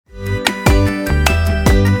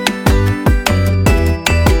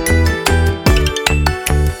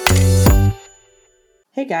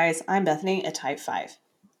Hey guys, I'm Bethany, a type 5.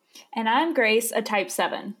 And I'm Grace, a type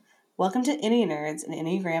 7. Welcome to Any Nerds, an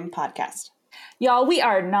Enneagram podcast. Y'all, we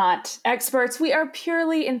are not experts. We are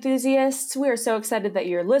purely enthusiasts. We are so excited that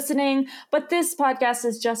you're listening. But this podcast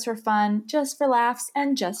is just for fun, just for laughs,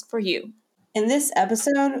 and just for you. In this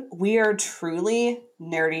episode, we are truly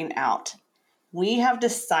nerding out. We have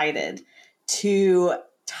decided to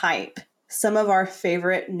type some of our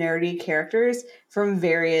favorite nerdy characters from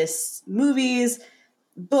various movies,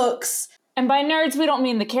 books. And by nerds, we don't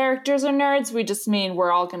mean the characters are nerds. We just mean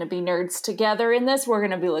we're all going to be nerds together in this. We're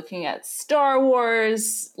going to be looking at Star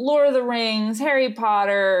Wars, Lord of the Rings, Harry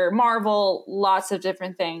Potter, Marvel, lots of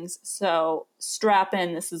different things. So strap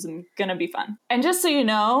in. This is going to be fun. And just so you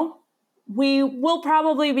know, we will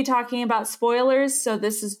probably be talking about spoilers. So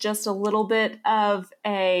this is just a little bit of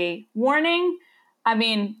a warning. I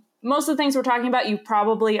mean, most of the things we're talking about, you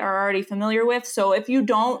probably are already familiar with. So if you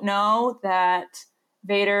don't know that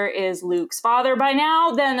Vader is Luke's father by now,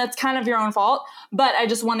 then that's kind of your own fault. But I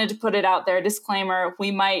just wanted to put it out there. Disclaimer, we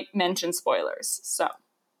might mention spoilers. So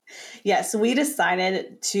we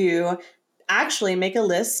decided to actually make a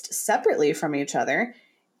list separately from each other.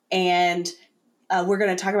 And we're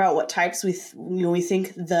going to talk about what types we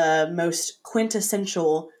think the most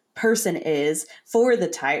quintessential person is for the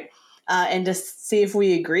type. And just see if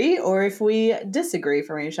we agree or if we disagree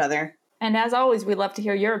from each other. And as always, we love to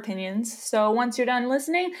hear your opinions. So once you're done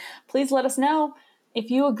listening, please let us know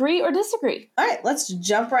if you agree or disagree. All right, let's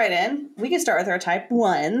jump right in. We can start with our type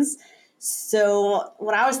 1s. So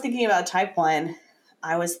when I was thinking about type 1,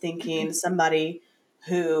 I was thinking somebody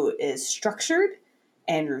who is structured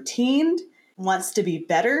and routined, wants to be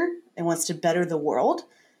better, and wants to better the world.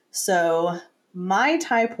 So my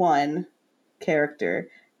type 1 character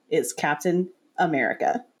is Captain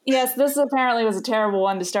America. Yes, this apparently was a terrible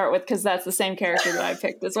one to start with because that's the same character that I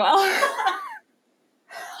picked as well.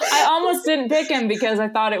 I almost didn't pick him because I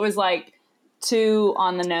thought it was like too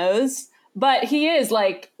on the nose. But he is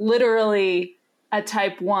like literally a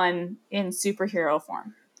type 1 in superhero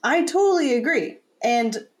form. I totally agree.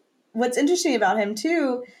 And what's interesting about him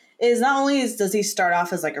too is not only does he start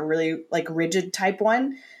off as like a really like rigid type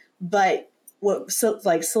 1, but what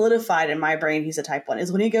solidified in my brain he's a type 1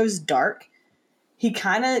 is when he goes dark. He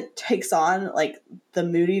kind of takes on like the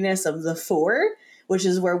moodiness of the 4, which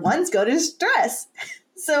is where 1s go to stress.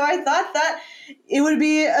 So I thought that it would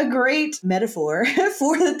be a great metaphor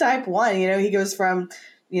for the type 1. You know, he goes from,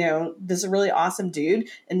 this really awesome dude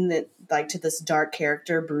and to this dark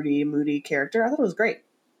character, broody, moody character. I thought it was great.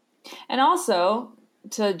 And also,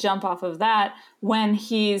 to jump off of that, when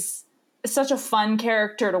he's such a fun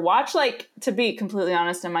character to watch, like, to be completely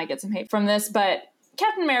honest, I might get some hate from this, but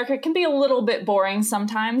Captain America can be a little bit boring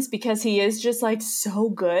sometimes because he is just like so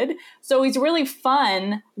good. So he's really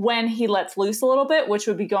fun when he lets loose a little bit, which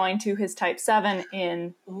would be going to his type 7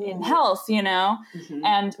 in health, Mm-hmm.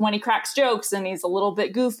 And when he cracks jokes and he's a little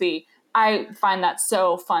bit goofy, I find that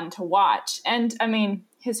so fun to watch. And I mean,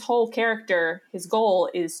 his whole character, his goal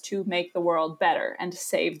is to make the world better and to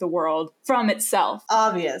save the world from itself.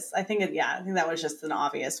 Obvious. I think that was just an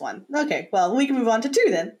obvious one. Okay, well, we can move on to 2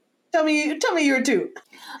 then. Tell me your 2.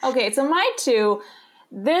 Okay, so my 2,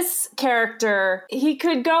 this character, he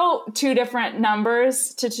could go to two different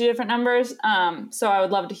numbers. So I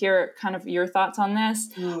would love to hear kind of your thoughts on this.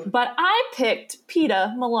 But I picked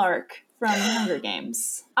Peeta Mellark from Hunger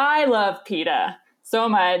Games. I love Peeta so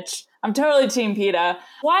much. I'm totally team Peeta.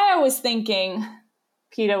 Why I was thinking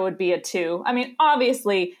Peeta would be a 2. I mean,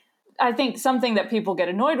 obviously, I think something that people get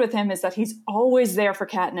annoyed with him is that he's always there for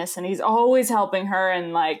Katniss and he's always helping her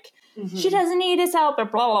and like, she doesn't need his help or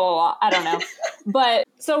blah, blah, blah, blah. I don't know. But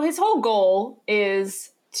so his whole goal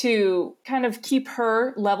is to kind of keep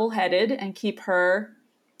her level-headed and keep her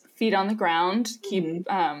feet on the ground, keep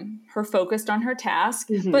her focused on her task,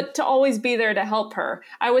 but to always be there to help her.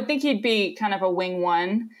 I would think he'd be kind of a wing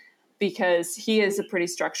 1 because he is a pretty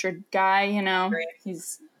structured guy, Right.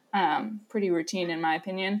 He's pretty routine in my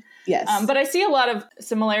opinion. Yes. But I see a lot of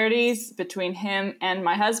similarities between him and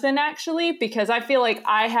my husband, actually, because I feel like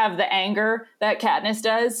I have the anger that Katniss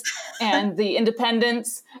does and the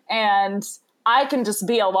independence, and I can just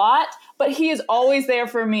be a lot, but he is always there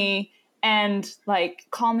for me and like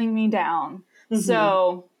calming me down.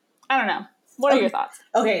 So I don't know. What are your thoughts?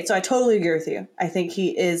 Okay, so I totally agree with you. I think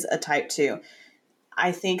he is a type 2.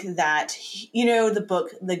 I think that, the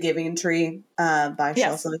book, The Giving Tree by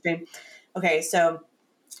Shel Silverstein. Okay, so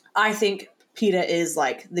I think Peeta is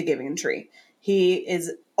like the giving tree. He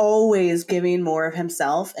is always giving more of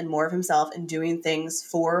himself and doing things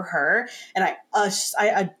for her. And I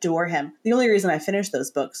adore him. The only reason I finished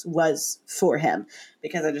those books was for him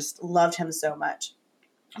because I just loved him so much.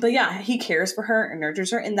 But yeah, he cares for her and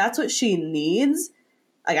nurtures her, and that's what she needs.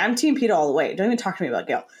 Like, I'm Team Peeta all the way. Don't even talk to me about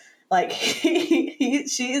Gale. Like, he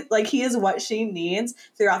is what she needs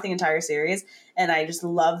throughout the entire series, and I just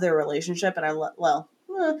love their relationship. And I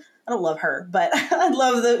don't love her, but I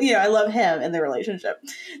love him and the relationship.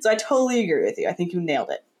 So I totally agree with you. I think you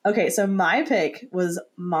nailed it. Okay, so my pick was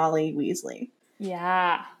Molly Weasley.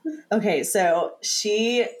 Yeah. Okay, so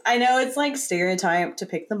I know it's like stereotype to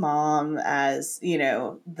pick the mom as,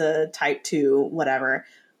 the type 2, whatever.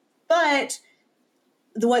 But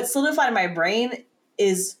what solidified in my brain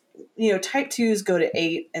is, type 2s go to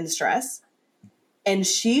 8 and stress. And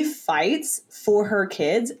she fights for her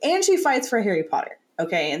kids and she fights for Harry Potter.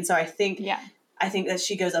 Okay, and so I think that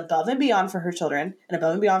she goes above and beyond for her children and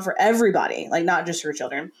above and beyond for everybody, like not just her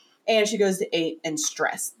children. And she goes to 8 and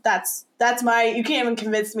stress. That's you can't even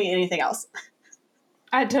convince me anything else.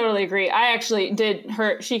 I totally agree. I actually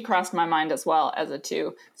she crossed my mind as well as a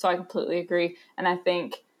 2. So I completely agree. And I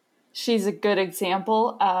think she's a good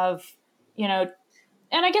example of, and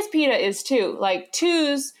I guess Peeta is too. Like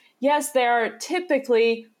 2s, yes, they are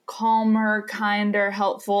typically calmer, kinder,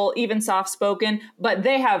 helpful, even soft-spoken, but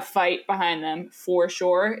they have fight behind them for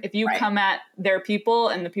sure. If you come at their people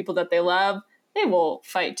and the people that they love, they will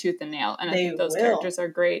fight tooth and nail. And I think those characters are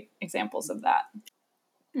great examples of that.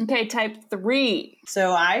 Okay, type 3.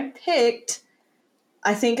 So I picked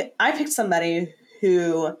somebody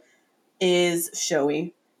who is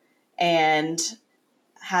showy and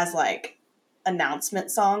has like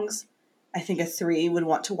announcement songs. I think a 3 would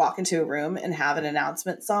want to walk into a room and have an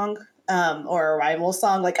announcement song or arrival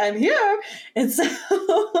song like I'm here. And so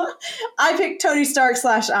I picked Tony Stark /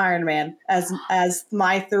 Iron Man as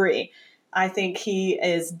my 3. I think he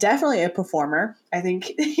is definitely a performer. I think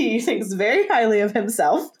he thinks very highly of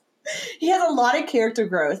himself. He has a lot of character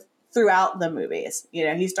growth throughout the movies.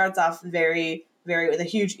 He starts off very, very with a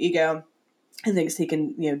huge ego and thinks he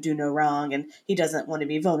can, do no wrong, and he doesn't want to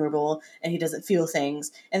be vulnerable, and he doesn't feel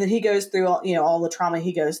things. And then he goes through all the trauma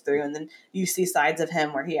he goes through, and then you see sides of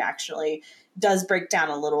him where he actually does break down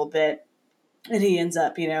a little bit, and he ends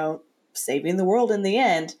up, saving the world in the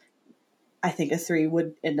end. I think a 3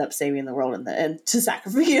 would end up saving the world in the end to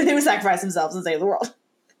sacrifice. They would sacrifice themselves and save the world.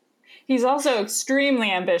 He's also extremely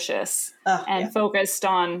ambitious and focused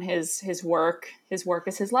on his work. His work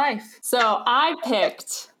is his life. So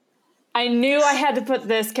I knew I had to put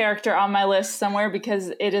this character on my list somewhere because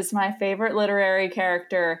it is my favorite literary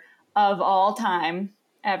character of all time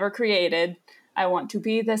ever created. I want to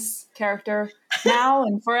be this character now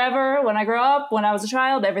and forever, when I grow up, when I was a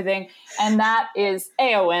child, everything. And that is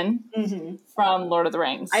Éowyn from Lord of the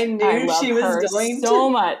Rings. I knew she was going so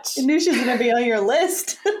much. I knew she was going to be on your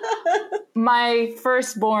list. My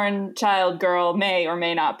firstborn child girl may or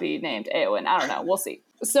may not be named Éowyn. I don't know. We'll see.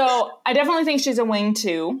 So I definitely think she's a wing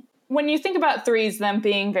 2. When you think about 3s, them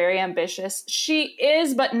being very ambitious, she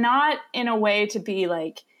is, but not in a way to be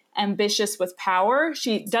like ambitious with power.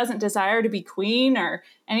 She doesn't desire to be queen or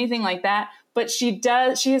anything like that, but she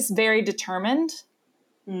is very determined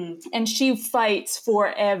and she fights for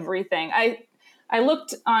everything. I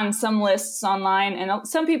looked on some lists online and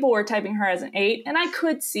some people were typing her as an 8 and I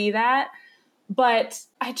could see that, but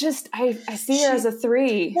I see her as a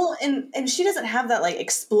 3. Well, and she doesn't have that like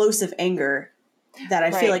explosive anger that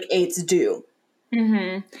I feel like 8s do.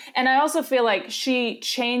 Mm-hmm. And I also feel like she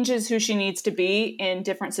changes who she needs to be in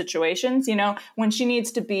different situations. When she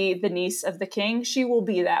needs to be the niece of the king, she will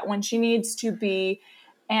be that. When she needs to be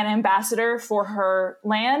an ambassador for her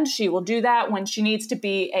land, she will do that. When she needs to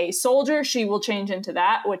be a soldier, she will change into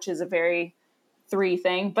that, which is a very 3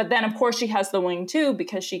 thing. But then, of course, she has the wing too,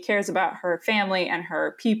 because she cares about her family and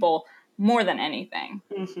her people more than anything.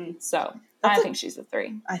 Mm-hmm. So I think she's a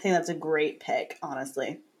 3. I think that's a great pick,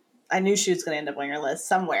 honestly. I knew she was going to end up on your list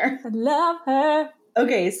somewhere. I love her.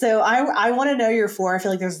 Okay, so I want to know your 4. I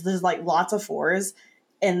feel like there's like lots of 4s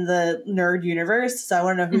in the nerd universe, so I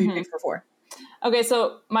want to know who you picked for 4. Okay,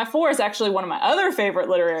 so my 4 is actually one of my other favorite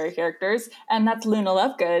literary characters, and that's Luna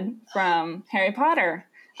Lovegood from Harry Potter.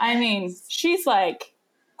 I mean, she's like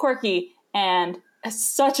quirky and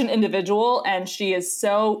such an individual, and she is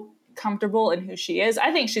so comfortable in who she is.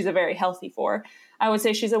 I think she's a very healthy 4. I would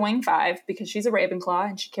say she's a wing 5 because she's a Ravenclaw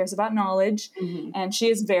and she cares about knowledge and she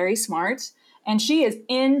is very smart and she is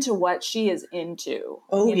into what she is into.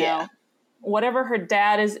 Oh, you know? Whatever her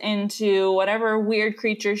dad is into, whatever weird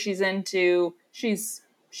creature she's into, she's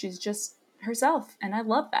just herself. And I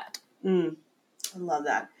love that. I love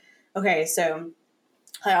that. Okay, so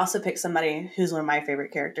I also picked somebody who's one of my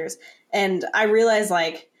favorite characters. And I realized,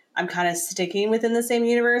 like, I'm kind of sticking within the same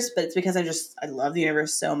universe, but it's because I love the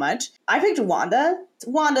universe so much. I picked Wanda. It's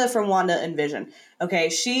Wanda from Wanda and Vision. Okay,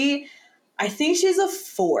 I think she's a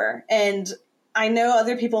 4, and I know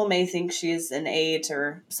other people may think she's an 8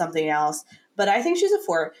 or something else, but I think she's a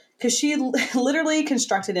 4 because she literally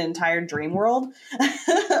constructed an entire dream world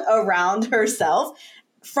around herself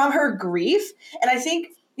from her grief. And I think,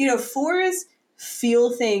 4s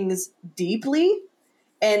feel things deeply,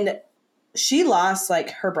 and she lost like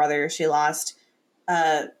her brother. She lost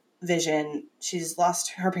Vision. She's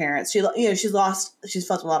lost her parents. She's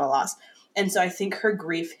felt a lot of loss. And so I think her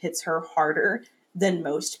grief hits her harder than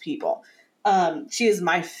most people. She is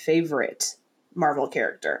my favorite Marvel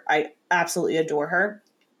character. I absolutely adore her.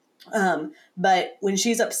 But when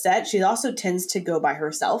she's upset, she also tends to go by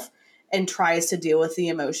herself and tries to deal with the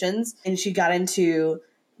emotions. And she got into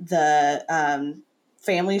the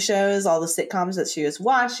family shows, all the sitcoms that she was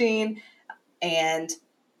watching. And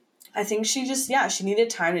I think she needed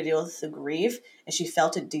time to deal with the grief, and she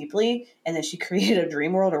felt it deeply. And then she created a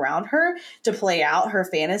dream world around her to play out her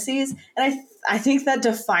fantasies. And I think that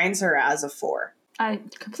defines her as a 4. I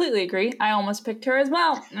completely agree. I almost picked her as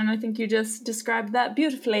well. And I think you just described that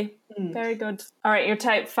beautifully. Very good. All right, your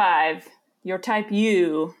type 5. Your type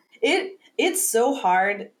U. It's so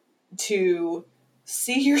hard to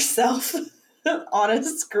see yourself on a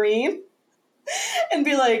screen and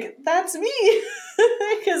be like, that's me.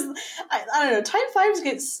 Because I don't know, type 5s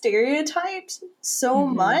get stereotyped so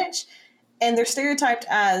much, and they're stereotyped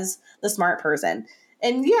as the smart person.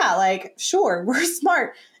 And yeah, like, sure, we're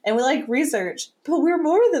smart and we like research, but we're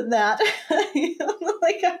more than that.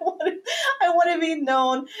 Like, I want to be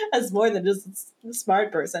known as more than just a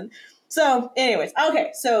smart person. So anyways,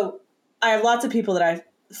 okay, so I have lots of people that I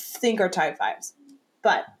think are type 5s,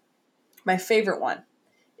 but my favorite one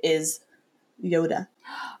is Yoda.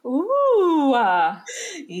 Ooh.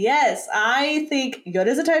 Yes, I think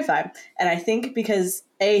Yoda's a type 5. And I think because,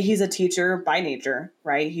 A, he's a teacher by nature,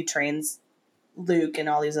 right? He trains Luke and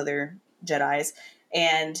all these other Jedis.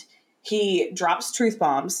 And he drops truth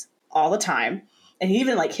bombs all the time. And he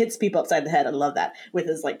even, like, hits people upside the head. I love that. With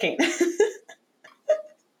his, like, cane.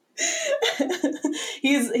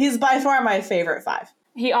 He's by far my favorite 5.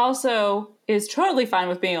 He also is totally fine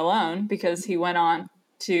with being alone because he went on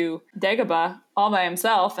to Dagobah all by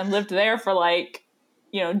himself and lived there for like,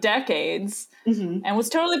 decades, and was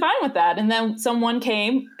totally fine with that. And then someone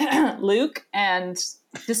came, Luke, and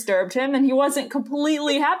disturbed him, and he wasn't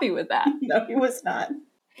completely happy with that. No, he was not.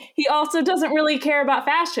 He also doesn't really care about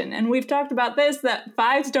fashion, and we've talked about this, that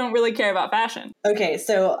 5s don't really care about fashion. Okay,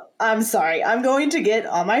 so I'm sorry. I'm going to get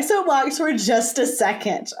on my soapbox for just a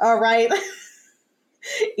second, all right?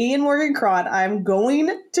 Ian Morgan Cron, I'm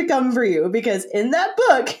going to come for you because in that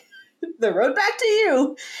book, The Road Back to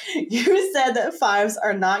You, you said that 5s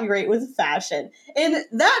are not great with fashion. And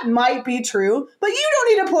that might be true, but you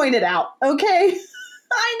don't need to point it out, okay?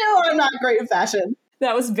 I know I'm not great with fashion.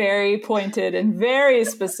 That was very pointed and very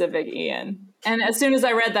specific, Ian. And as soon as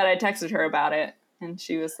I read that, I texted her about it. And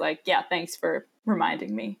she was like, yeah, thanks for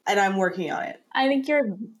reminding me. And I'm working on it. I think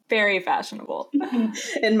you're very fashionable.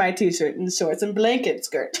 In my t-shirt and shorts and blanket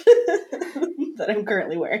skirt that I'm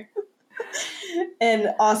currently wearing.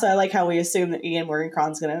 And also, I like how we assume that Ian Morgan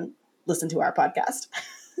Cron's going to listen to our podcast.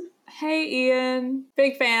 Hey, Ian.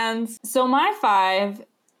 Big fans. So my 5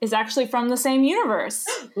 is actually from the same universe.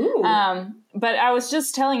 Ooh. But I was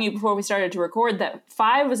just telling you before we started to record that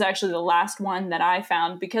 5 was actually the last one that I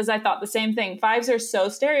found because I thought the same thing. 5s are so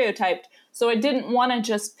stereotyped. So I didn't want to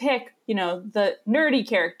just pick, the nerdy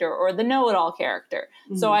character or the know-it-all character.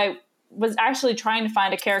 Mm-hmm. So I was actually trying to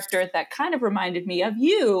find a character that kind of reminded me of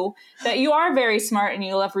you, that you are very smart and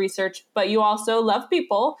you love research, but you also love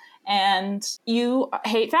people and you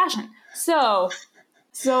hate fashion. So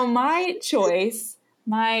my choice,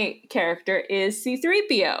 my character is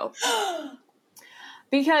C-3PO.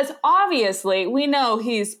 Because obviously we know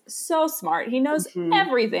he's so smart. He knows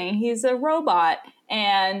everything. He's a robot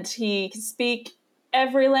and he can speak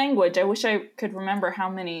every language. I wish I could remember how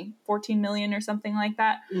many, 14 million or something like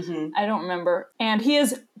that. Mm-hmm. I don't remember. And he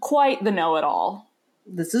is quite the know-it-all.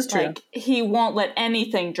 This is true. Like, he won't let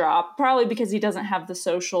anything drop, probably because he doesn't have the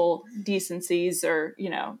social decencies or,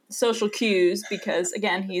 social cues because,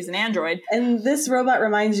 again, he's an android. And this robot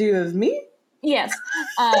reminds you of me? Yes.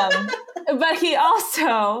 But he's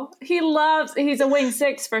a wing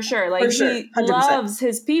 6 for sure. Like, for sure. 100%. He loves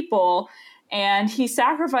his people and he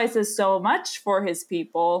sacrifices so much for his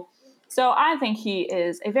people. So I think he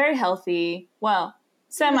is a very healthy,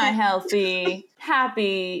 semi-healthy,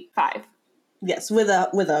 happy 5. Yes, with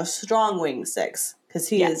a strong wing 6. because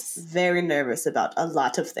he is very nervous about a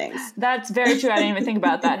lot of things. That's very true. I didn't even think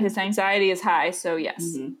about that. His anxiety is high, so yes.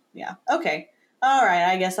 Mm-hmm. Yeah. Okay. All right.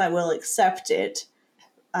 I guess I will accept it.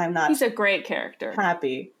 I'm not. He's a great character.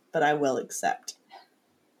 Happy, but I will accept.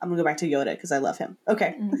 I'm gonna go back to Yoda because I love him.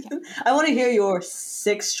 Okay. I want to hear your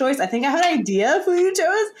 6th choice. I think I have an idea of who you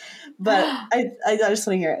chose, but I just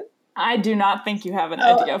want to hear it. I do not think you have an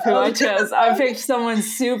idea of who I chose. I picked someone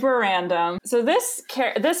super random. So this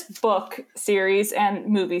book series and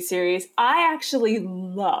movie series, I actually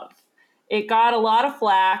love. It got a lot of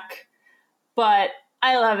flack, but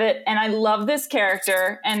I love it, and I love this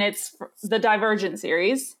character, and it's the Divergent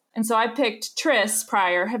series. And so I picked Tris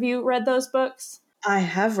Prior. Have you read those books? I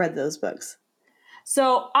have read those books.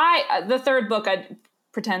 So the third book I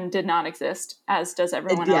pretend did not exist, as does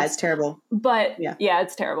everyone else. Yeah, it's terrible. But yeah,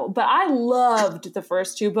 it's terrible. But I loved the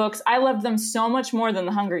first 2 books. I loved them so much more than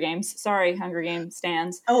the Hunger Games. Sorry, Hunger Games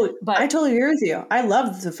stands. Oh, but I totally agree with you. I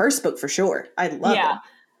loved the first book for sure. I loved it.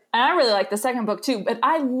 And I really like the second book too. But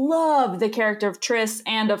I love the character of Tris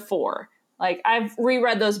and of 4. Like, I've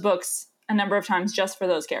reread those books a number of times just for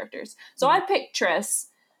those characters. So I picked Tris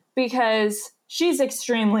because she's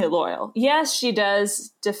extremely loyal. Yes, she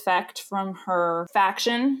does defect from her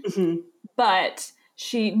faction, but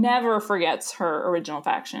she never forgets her original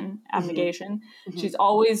faction, Abnegation. She's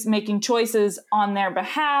always making choices on their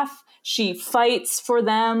behalf. She fights for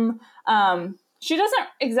them. She doesn't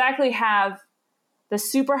exactly have the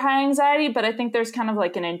super high anxiety, but I think there's kind of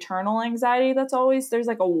like an internal anxiety that's always, there's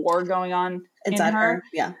like a war going on inside her.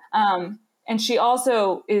 Yeah. And she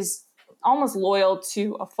also is almost loyal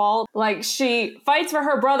to a fault. Like, she fights for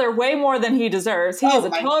her brother way more than he deserves. He is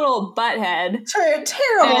a total butthead.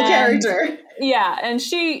 Terrible character. Yeah, and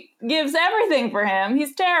she gives everything for him.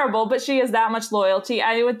 He's terrible, but she has that much loyalty.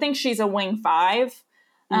 I would think she's a wing 5.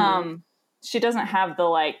 She doesn't have the,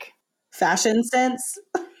 like... fashion sense?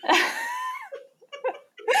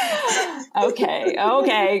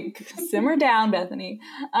 Okay. Simmer down, Bethany.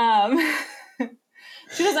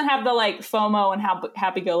 She doesn't have the, like, FOMO and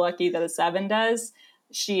happy-go-lucky that a 7 does.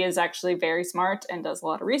 She is actually very smart and does a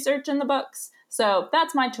lot of research in the books. So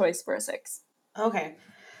that's my choice for a 6. Okay.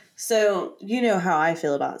 So you know how I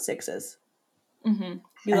feel about 6s. You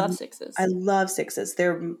love 6s. I love 6s.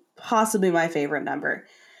 They're possibly my favorite number.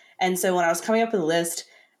 And so when I was coming up with a list,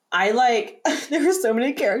 there were so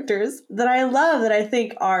many characters that I love that I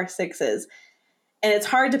think are 6s. And it's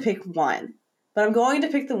hard to pick one. But I'm going to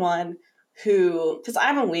pick the one because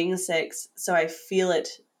I'm a wing 6, so I feel it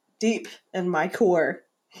deep in my core.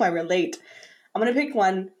 I relate. I'm going to pick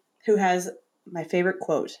one who has my favorite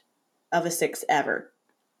quote of a 6 ever.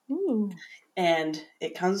 Ooh. And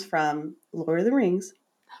it comes from Lord of the Rings.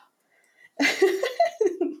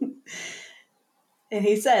 And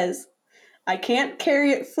he says, "I can't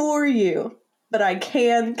carry it for you, but I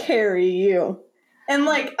can carry you." And,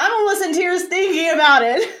 like, I'm almost in tears thinking about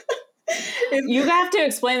it. You have to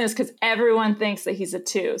explain this because everyone thinks that he's a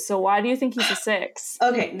 2. So why do you think he's a 6?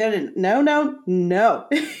 Okay, no.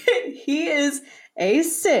 He is a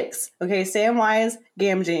 6. Okay, Samwise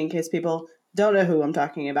Gamgee, in case people don't know who I'm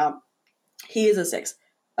talking about. He is a 6.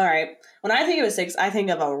 All right. When I think of a 6, I think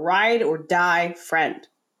of a ride or die friend.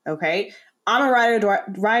 Okay? I'm a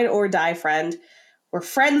ride or die friend. We're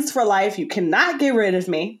friends for life. You cannot get rid of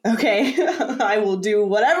me. Okay? I will do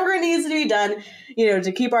whatever needs to be done,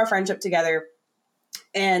 to keep our friendship together.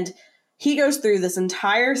 And he goes through this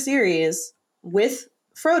entire series with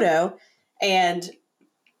Frodo and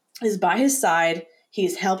is by his side.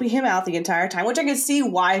 He's helping him out the entire time, which I can see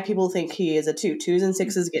why people think he is a 2. 2s and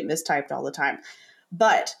 6s get mistyped all the time.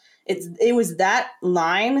 But it was that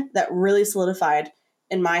line that really solidified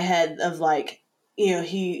in my head of, like,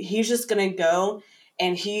 he's just going to go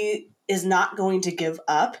and he is not going to give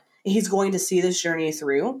up. He's going to see this journey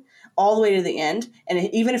through all the way to the end. And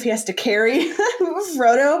even if he has to carry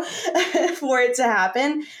Frodo for it to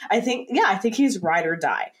happen, I think he's ride or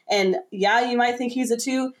die. And yeah, you might think he's a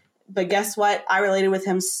 2, but guess what? I related with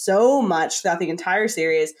him so much throughout the entire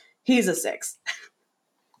series. He's a 6.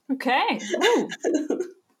 Okay. Ooh.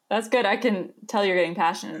 That's good. I can tell you're getting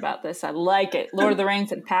passionate about this. I like it. Lord of the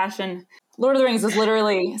Rings and passion. Lord of the Rings is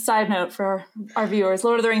literally, side note for our viewers,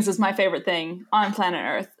 Lord of the Rings is my favorite thing on planet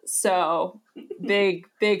Earth. So big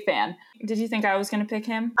fan. Did you think I was going to pick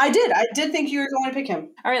him? I did. I did think you were going to pick him.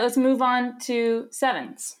 All right, let's move on to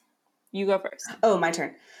 7s. You go first. Oh, my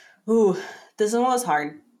turn. Ooh, this one was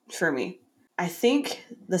hard for me. I think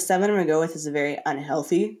the 7 I'm going to go with is a very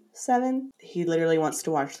unhealthy 7. He literally wants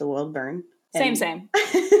to watch the world burn. Same.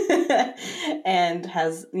 And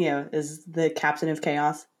has, is the captain of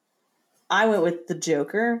chaos. I went with the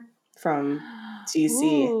Joker from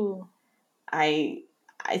DC. Ooh. I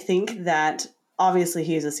think that obviously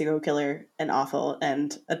he's a serial killer and awful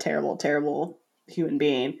and a terrible, terrible human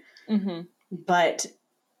being. Mm-hmm. But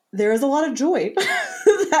there is a lot of joy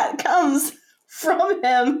that comes from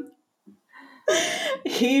him.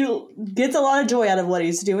 He gets a lot of joy out of what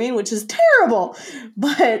he's doing, which is terrible.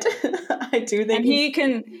 But I do think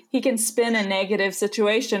and he can spin a negative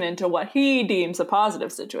situation into what he deems a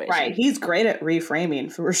positive situation. Right. He's great at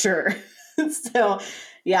reframing for sure. So,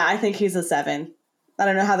 yeah, I think he's a 7. I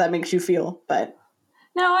don't know how that makes you feel, but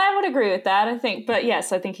No, I would agree with that. I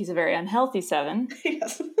think he's a very unhealthy 7.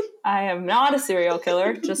 yes. I am not a serial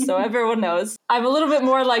killer, just so everyone knows. I'm a little bit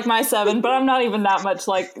more like my 7, but I'm not even that much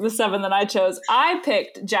like the 7 that I chose. I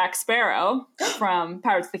picked Jack Sparrow from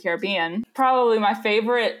Pirates of the Caribbean. Probably my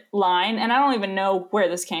favorite line, and I don't even know where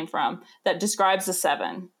this came from, that describes the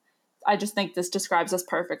 7. I just think this describes us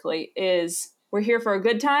perfectly, is we're here for a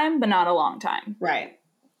good time, but not a long time. Right.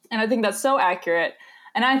 And I think that's so accurate.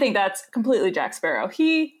 And I think that's completely Jack Sparrow.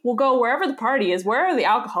 He will go wherever the party is, wherever the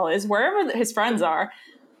alcohol is, wherever his friends are.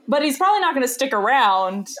 But he's probably not going to stick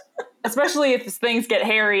around, especially if things get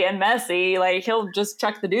hairy and messy. Like, he'll just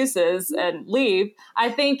chuck the deuces and leave. I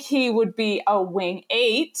think he would be a wing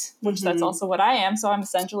 8, which that's also what I am. So I'm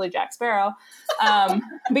essentially Jack Sparrow.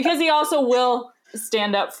 Because he also will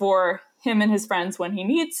stand up for him and his friends when he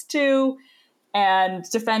needs to and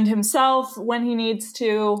defend himself when he needs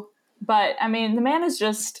to. But, I mean, the man is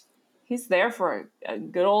just, he's there for a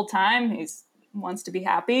good old time. He wants to be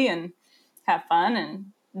happy and have fun and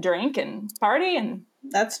drink and party. And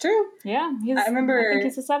that's true. Yeah. I think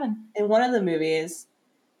he's a 7. In one of the movies,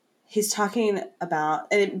 he's talking about,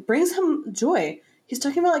 and it brings him joy. He's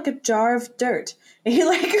talking about like a jar of dirt. And he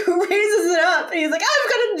like raises it up. And he's like, I've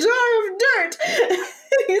got a jar of dirt.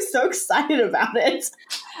 He's so excited about it.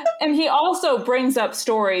 And he also brings up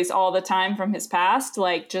stories all the time from his past,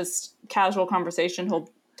 like just casual conversation. He'll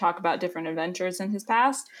talk about different adventures in his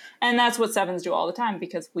past. And that's what 7s do all the time,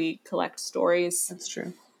 because we collect stories. That's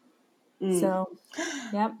true. So,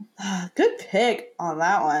 yep. Good pick on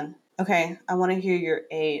that one. Okay, I want to hear your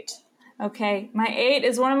 8. Okay, my 8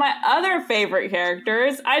 is one of my other favorite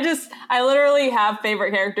characters. I literally have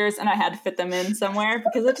favorite characters, and I had to fit them in somewhere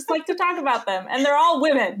because I just like to talk about them. And they're all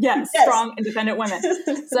women. Yes. Strong, independent women.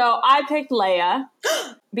 So I picked Leia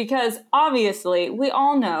because obviously we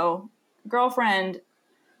all know girlfriend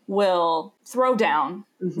will throw down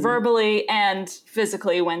verbally and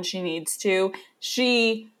physically when she needs to.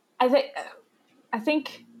 I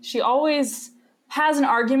think she always has an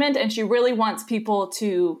argument, and she really wants people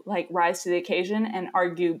to like rise to the occasion and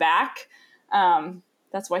argue back.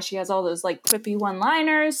 That's why she has all those like quippy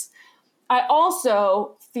one-liners. I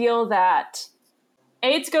also feel that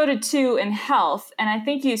 8s go to 2 in health, and I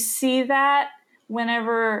think you see that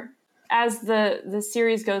whenever, as the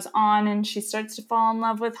series goes on and she starts to fall in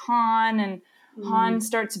love with Han, and Han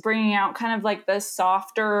starts bringing out kind of like the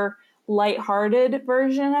softer, lighthearted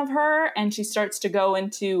version of her, and she starts to go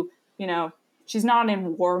into, she's not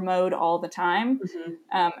in war mode all the time,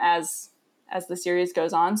 as the series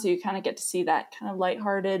goes on. So you kind of get to see that kind of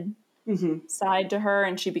lighthearted side to her,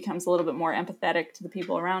 and she becomes a little bit more empathetic to the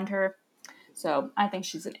people around her. So I think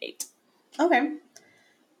she's an 8. Okay.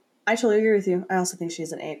 I totally agree with you. I also think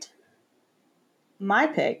she's an 8. My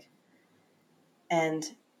pick, and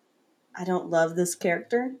I don't love this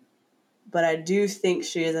character, but I do think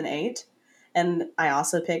she is an 8. And I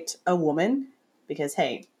also picked a woman because,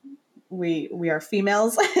 hey, we are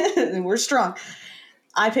females and we're strong.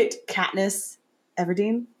 I picked Katniss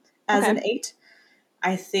Everdeen as an 8.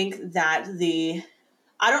 I think that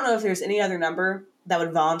I don't know if there's any other number that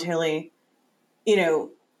would voluntarily,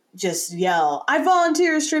 just yell, I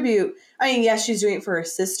volunteer as tribute. I mean, yes, she's doing it for her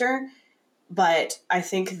sister, but I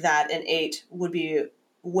think that an 8 would be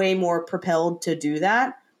way more propelled to do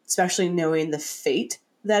that, especially knowing the fate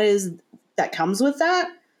that comes with that.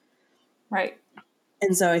 Right.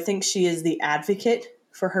 And so I think she is the advocate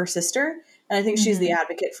for her sister, and I think she's the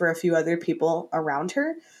advocate for a few other people around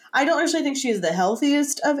her. I don't actually think she's the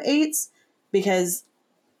healthiest of 8s, because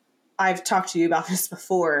I've talked to you about this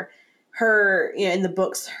before. Her, in the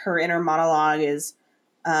books, her inner monologue is,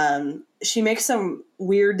 she makes some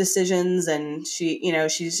weird decisions, and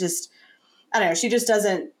she's just, I don't know, she just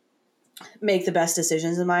doesn't make the best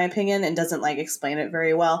decisions, in my opinion, and doesn't like explain it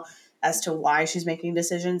very well as to why she's making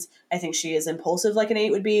decisions. I think she is impulsive like an 8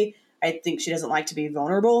 would be. I think she doesn't like to be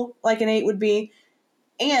vulnerable like an 8 would be.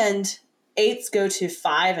 And 8s go to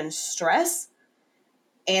 5 in stress.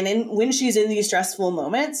 And when she's in these stressful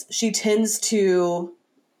moments, she tends to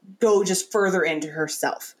go just further into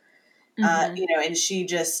herself. And she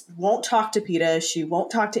just won't talk to PETA. She won't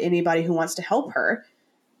talk to anybody who wants to help her.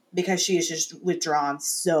 because she is just withdrawn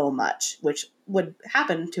so much, which would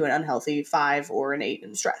happen to an unhealthy 5 or an 8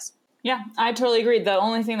 in stress. Yeah, I totally agree. The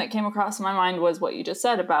only thing that came across my mind was what you just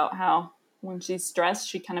said about how when she's stressed,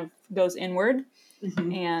 she kind of goes inward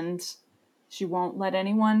and she won't let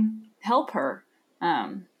anyone help her.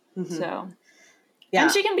 So, yeah.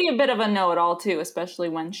 And she can be a bit of a know-it-all too, especially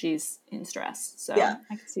when she's in stress. So I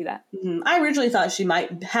can see that. I originally thought she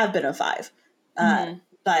might have been a 5,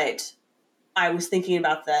 but I was thinking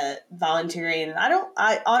about the volunteering, and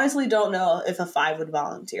I honestly don't know if a 5 would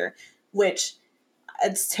volunteer, which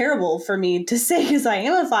it's terrible for me to say because I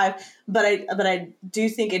am a 5, but I do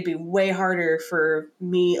think it'd be way harder for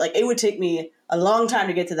me. Like, it would take me a long time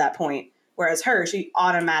to get to that point. Whereas her, she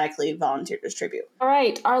automatically volunteered as tribute. All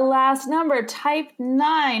right, our last number, type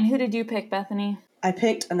 9. Who did you pick, Bethany? I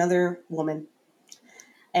picked another woman,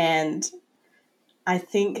 and I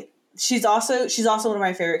think she's also one of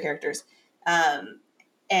my favorite characters, and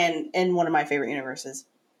in one of my favorite universes.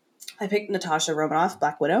 I picked Natasha Romanoff,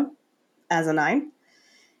 Black Widow, as a 9,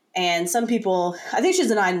 and some people, I think she's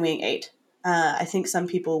a 9 wing 8. I think some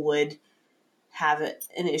people would have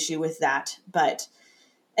an issue with that,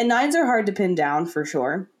 and 9s are hard to pin down for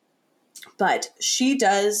sure, but she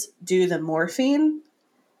does do the morphine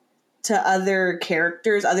to other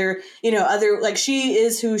characters, other, like, she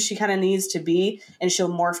is who she kind of needs to be, and she'll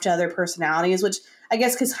morph to other personalities, which I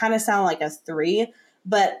guess could kind of sound like a 3,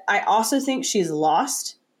 but I also think she's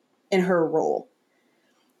lost in her role.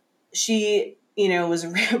 She, was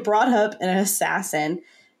brought up an assassin,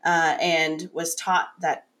 and was taught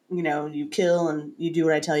that, you kill and you do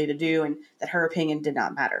what I tell you to do, and that her opinion did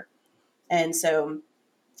not matter. And so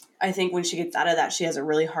I think when she gets out of that, she has a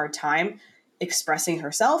really hard time expressing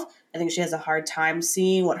herself. I think she has a hard time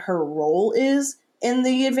seeing what her role is in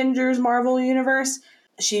the Avengers Marvel universe.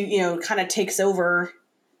 She, kind of takes over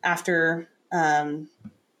after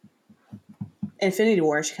Infinity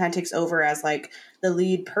War. She kind of takes over as like the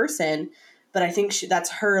lead person, but I think that's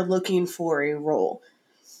her looking for a role,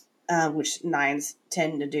 which 9s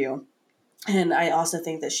tend to do. And I also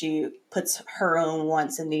think that she puts her own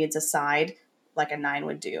wants and needs aside like a 9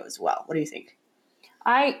 would do as well. What do you think?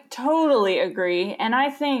 I totally agree. And I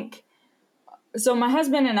think, so my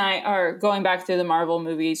husband and I are going back through the Marvel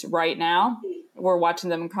movies right now. We're watching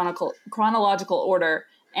them in chronological order.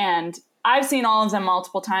 And I've seen all of them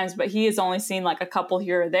multiple times, but he has only seen like a couple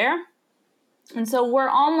here or there. And so we're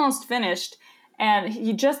almost finished. And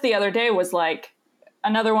he just the other day was like,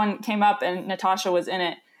 another one came up and Natasha was in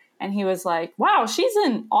it. And he was like, wow, she's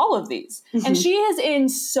in all of these. And she is in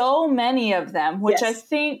so many of them, which I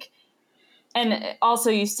think, and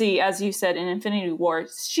also you see, as you said, in Infinity War,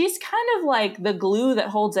 she's kind of like the glue that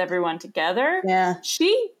holds everyone together. Yeah.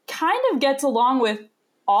 She kind of gets along with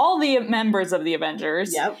all the members of the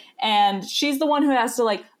Avengers. Yep. And she's the one who has to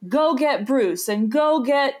like go get Bruce and go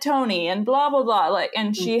get Tony and blah, blah, blah. Like,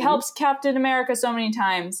 and she helps Captain America so many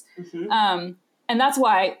times. And that's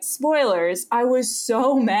why, spoilers, I was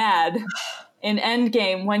so mad in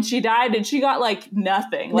Endgame when she died and she got like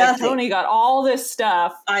nothing. Like Tony got all this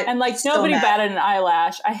stuff and like nobody batted an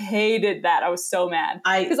eyelash. I hated that. I was so mad.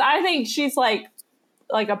 Because I think she's like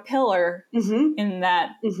a pillar in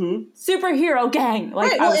that superhero gang.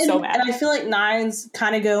 Like, I was so mad. And I feel like 9s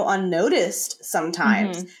kind of go unnoticed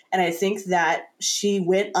sometimes. And I think that she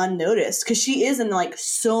went unnoticed because she is in like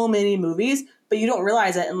so many movies, but you don't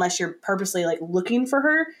realize it unless you're purposely like looking for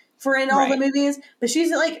her in all the movies. But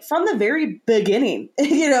she's like from the very beginning,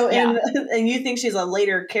 and you think she's a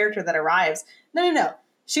later character that arrives. No.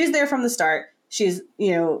 She's there from the start. She's,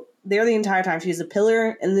 there the entire time. She's a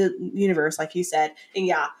pillar in the universe, like you said. And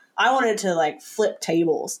yeah, I wanted to like flip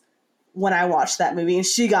tables when I watched that movie, and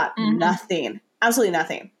she got nothing. Absolutely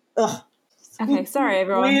nothing. Ugh. Okay, sorry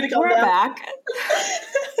everyone. We're back.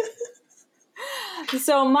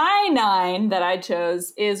 So my 9 that I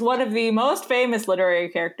chose is one of the most famous literary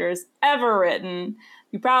characters ever written.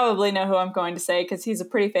 You probably know who I'm going to say because he's a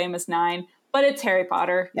pretty famous 9, but it's Harry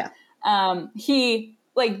Potter. Yeah. He,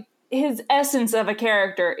 like, his essence of a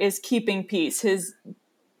character is keeping peace. His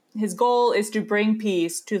goal is to bring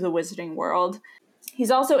peace to the wizarding world.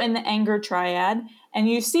 He's also in the anger triad, and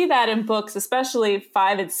you see that in books, especially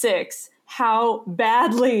 5 and 6, how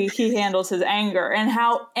badly he handles his anger and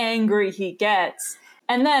how angry he gets.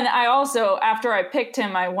 And then I also, after I picked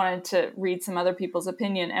him, I wanted to read some other people's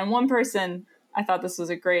opinion. And one person, I thought this was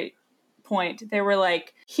a great point. They were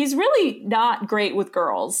like, he's really not great with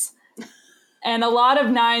girls. And a lot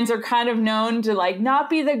of 9s are kind of known to like not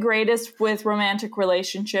be the greatest with romantic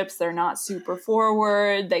relationships. They're not super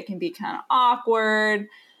forward. They can be kind of awkward.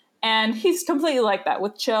 And he's completely like that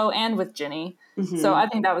with Cho and with Ginny. Mm-hmm. So I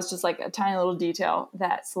think that was just like a tiny little detail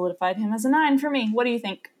that solidified him as a 9 for me. What do you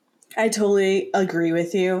think? I totally agree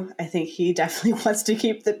with you. I think he definitely wants to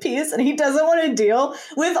keep the peace and he doesn't want to deal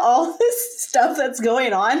with all this stuff that's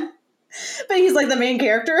going on. But he's like the main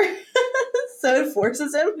character. So it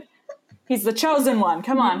forces him. He's the chosen one.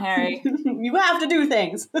 Come on, Harry. You have to do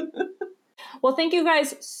things. Well, thank you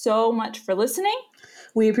guys so much for listening.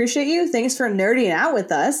 We appreciate you. Thanks for nerding out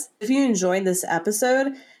with us. If you enjoyed this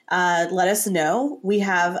episode, let us know. We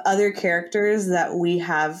have other characters that we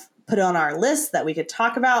have put on our list that we could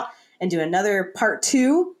talk about and do another part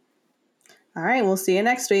 2. All right, we'll see you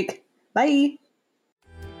next week. Bye.